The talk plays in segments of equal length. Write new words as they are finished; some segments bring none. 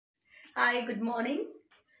Hi, good morning.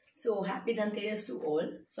 So happy Dhanteras to all.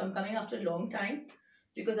 So I'm coming after a long time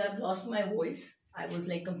because I've lost my voice. I was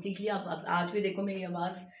like completely up. अब आज भी देखो मेरी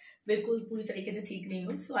आवाज़ बिल्कुल पूरी तरीके से ठीक नहीं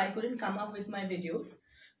हो. So I couldn't come up with my videos.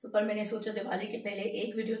 So पर मैंने सोचा दिवाली के पहले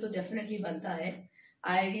एक वीडियो तो definitely बनता है.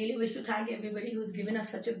 I really wish to thank everybody who's given us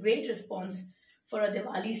such a great response for a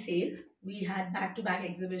Diwali sale. We had back-to-back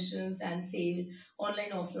exhibitions and sale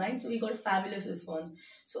online offline, so we got a fabulous response.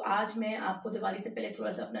 So आज मैं आपको दिवाली से पहले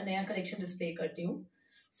थोड़ा सा अपना नया collection display करती हूँ.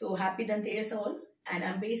 So happy Dhanteras all, and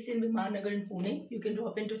I'm based in Viman Nagar in Pune. You can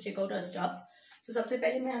drop in to check out our stuff. So सबसे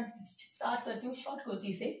पहले मैं start करती हूँ short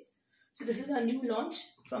कुर्ती से. So this is our new launch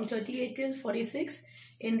from 38 till 46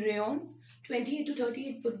 in rayon. 28 to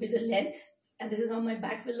 38 would be the length, and this is how my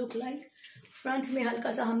back will look like. Front में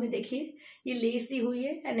हल्का सा हमने देखिए ये लेस दी हुई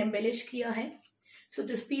है एंड एम्बेलिश किया है. So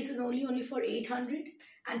this piece is only for 800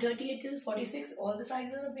 and 38 till 46 all the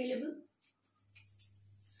sizes are available.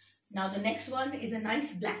 Now the next one is a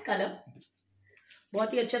nice black colour.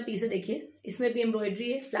 बहुत ही अच्छा पीस है. देखिए इसमें भी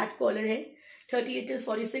एम्ब्रॉयडरी है, फ्लैट कॉलर है. 38 till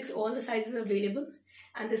 46 all the sizes are available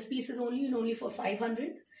and this piece is only for 500.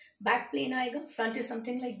 Back plane आएगा. Front is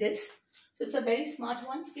something like this. So it's a very smart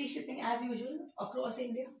one. Free shipping as usual across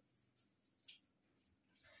India.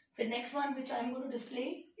 The next one which I'm going to display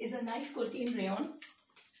is a nice kurti in rayon.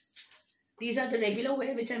 These are the regular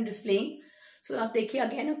wear which I'm displaying. So आप देखिए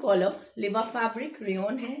again a collar, liva fabric,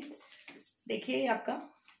 rayon है. देखिए आपका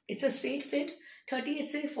it's a straight fit.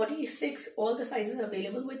 38 से 46 all the sizes are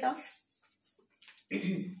available with us.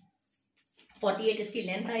 48 इसकी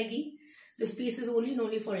length आएगी. This piece is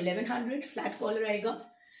only for 1100. Flat collar आएगा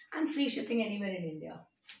and free shipping anywhere in India.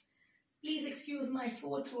 Please excuse my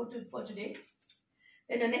sore throat for today.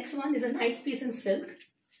 Then the next one is a nice piece in silk.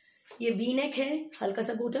 ये V-neck है, हल्का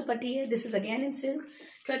सा गोटा पट्टी है. This is again in silk.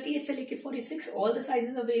 38 से लेके 46 all the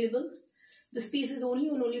sizes available. This piece is only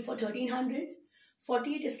for 1300.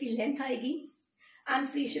 48 इसकी length आएगी and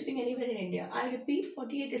free shipping anywhere in India. I repeat,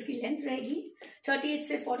 48 इसकी length रहेगी. 38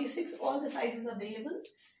 से 46 all the sizes available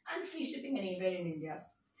and free shipping anywhere in India.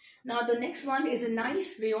 Now the next one is a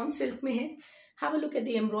nice rayon silk में है. Have a look at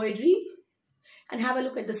the embroidery and have a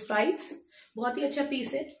look at the stripes. बहुत ही अच्छा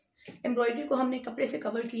piece है. Embroidery को हमने कपड़े से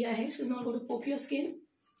cover किया है. So not going to poke your skin.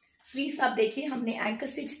 Sleeves आप देखिए हमने एंकर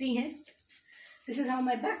स्टिच दी हैं. This is how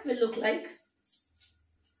my back will look like.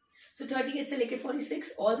 सो 38 से लेके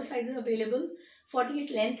 46 all the sizes available.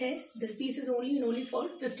 48 length है. This piece is only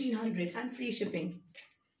for 1500 and free shipping.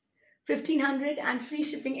 1500 and free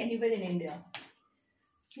shipping anywhere in India.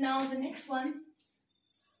 Now the next one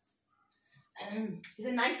is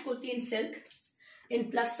a nice kurti in silk in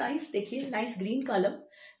plus size. देखिए nice green colour,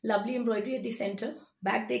 lovely embroidery at the centre.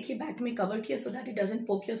 Back देखिए, back में cover किया so that it doesn't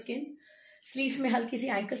पोक your skin. Sleeves में हल्की सी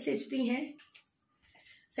anchor stitch दी है.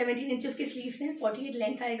 17 inches की sleeves हैं. 48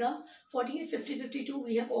 लेंथ आएगा. 48, 50, 52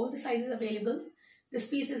 we have all the sizes available. This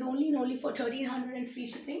piece is only for 1300 and free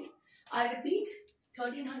shipping. I repeat,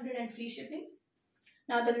 1300 and free shipping.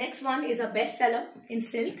 Now the next one is a best seller in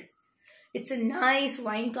silk. It's a nice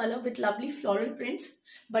wine colour with lovely floral prints.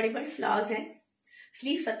 बड़े बड़े flowers हैं.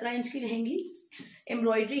 Sleeve 17 inch की रहेंगी.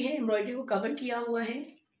 Embroidery है, embroidery को cover किया हुआ है.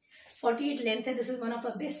 48 लेंथ है. This is one of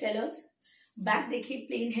our best sellers. Back देखिए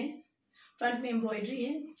प्लेन है. फ्रंट में एम्ब्रॉयडरी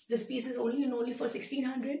है. This piece is only for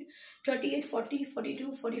 1600. 38, 40,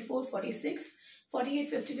 42, 44, 46, 48,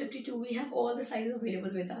 50, 52 we have all the sizes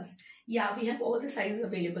available with us. Yeah, we have all the sizes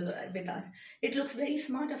available with us. It looks very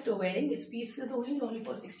smart after wearing. Its piece is only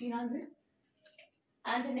for 1600.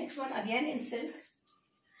 And the next one again in silk.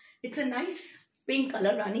 It's a nice pink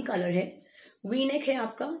colour, Rani colour है. V neck है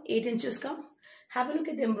आपका 8 inches का. Have a look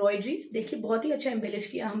at the embroidery. देखिए बहुत ही अच्छा embellish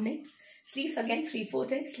किया हमने. Sleeves again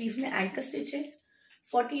 3/4 है. स्लीव्स में एंकर स्टिच है.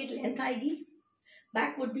 48 लेंथ आएगी.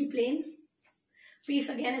 Back would be plain. Piece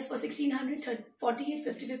again is for 1600. 48,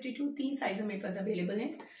 50, 52 तीन साइज मेरे पास अवेलेबल है.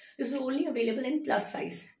 This is only available in plus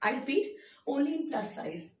size. I repeat, only in plus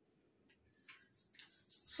size.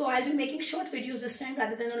 So I'll be making short videos this time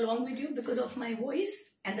rather than a long video because of my voice.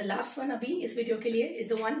 And the last one abhi is video ke liye is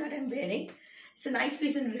the one that I'm wearing. It's a nice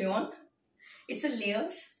piece in rayon. It's a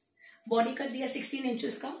layers. Body cut diya 16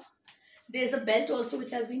 inches ka. There's a belt also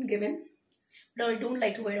which has been given, but I don't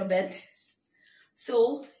like to wear a belt. So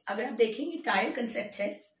agar aap dekhen ye tire concept hai.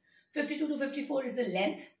 52 to 54 is the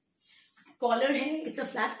length. Collar hai. It's a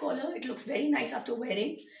flat collar. It looks very nice after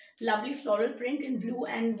wearing. Lovely floral print in blue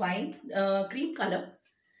and wine cream color.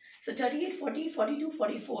 So 38, 40, 42,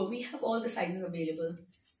 44 we have all the sizes available.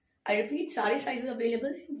 I repeat, सारे sizes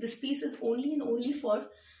available. This piece is only for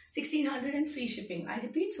 1600 and free shipping. I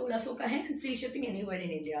repeat, 1600 का है and free shipping anywhere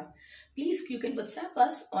in India. Please, you can WhatsApp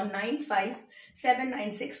us on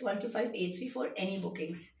 9579612583 for any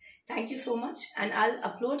bookings. Thank you so much, and I'll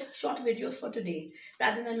upload short videos for today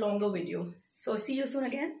rather than a longer video. So see you soon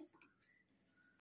again.